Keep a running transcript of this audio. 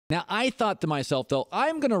Now, I thought to myself, though,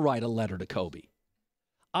 I'm going to write a letter to Kobe.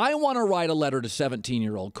 I want to write a letter to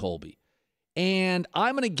 17-year-old Kobe. And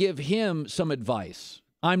I'm going to give him some advice.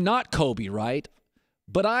 I'm not Kobe, right?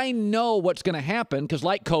 But I know what's going to happen because,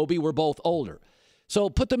 like Kobe, we're both older. So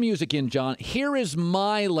put the music in, John. Here is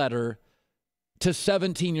my letter to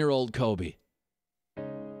 17-year-old Kobe.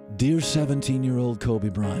 Dear 17-year-old Kobe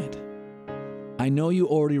Bryant, I know you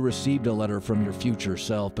already received a letter from your future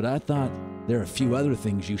self, but I thought there are a few other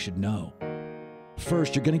things you should know.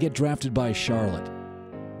 First, you're going to get drafted by Charlotte.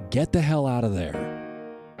 Get the hell out of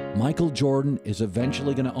there. Michael Jordan is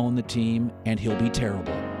eventually going to own the team, and he'll be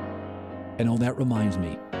terrible. And oh, that reminds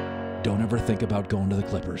me, don't ever think about going to the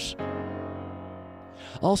Clippers.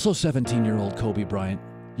 Also, 17-year-old Kobe Bryant,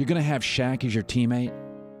 you're going to have Shaq as your teammate.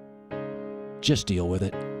 Just deal with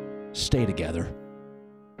it. Stay together.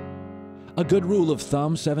 A good rule of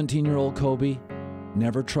thumb, 17-year-old Kobe,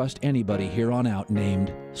 never trust anybody here on out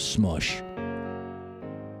named Smush.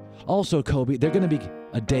 Also, Kobe, there's going to be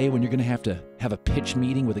a day when you're going to have a pitch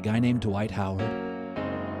meeting with a guy named Dwight Howard.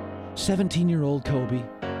 17-year-old Kobe,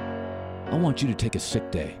 I want you to take a sick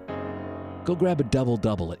day. Go grab a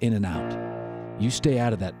double-double at In-N-Out. You stay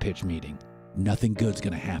out of that pitch meeting. Nothing good's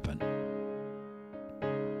going to happen.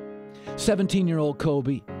 17-year-old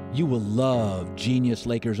Kobe, you will love genius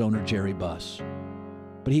Lakers owner Jerry Buss,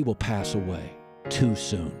 but he will pass away too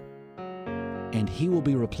soon. And he will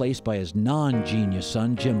be replaced by his non-genius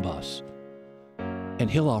son, Jim Buss. And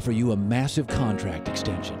he'll offer you a massive contract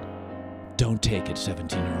extension. Don't take it,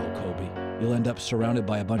 17-year-old Kobe. You'll end up surrounded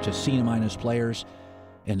by a bunch of C- players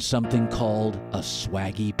and something called a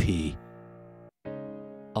swaggy P.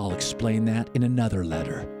 I'll explain that in another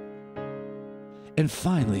letter. And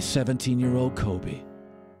finally, 17-year-old Kobe,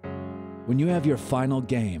 when you have your final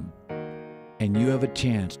game and you have a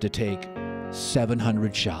chance to take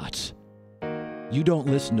 700 shots, you don't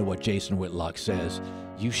listen to what Jason Whitlock says.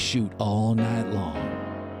 You shoot all night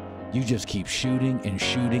long. You just keep shooting and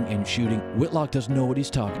shooting and shooting. Whitlock doesn't know what he's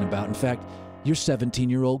talking about. In fact, you're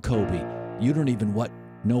 17-year-old Kobe. You don't even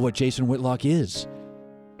know what Jason Whitlock is.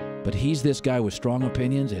 But he's this guy with strong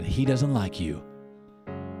opinions, and he doesn't like you.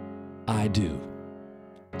 I do.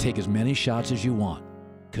 Take as many shots as you want,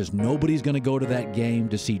 because nobody's going to go to that game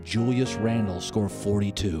to see Julius Randle score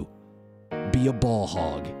 42. Be a ball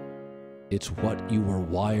hog. It's what you were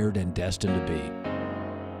wired and destined to be.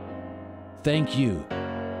 Thank you,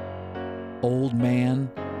 old man,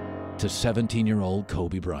 to 17-year-old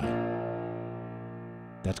Kobe Bryant.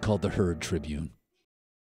 That's called the Herd Tribune.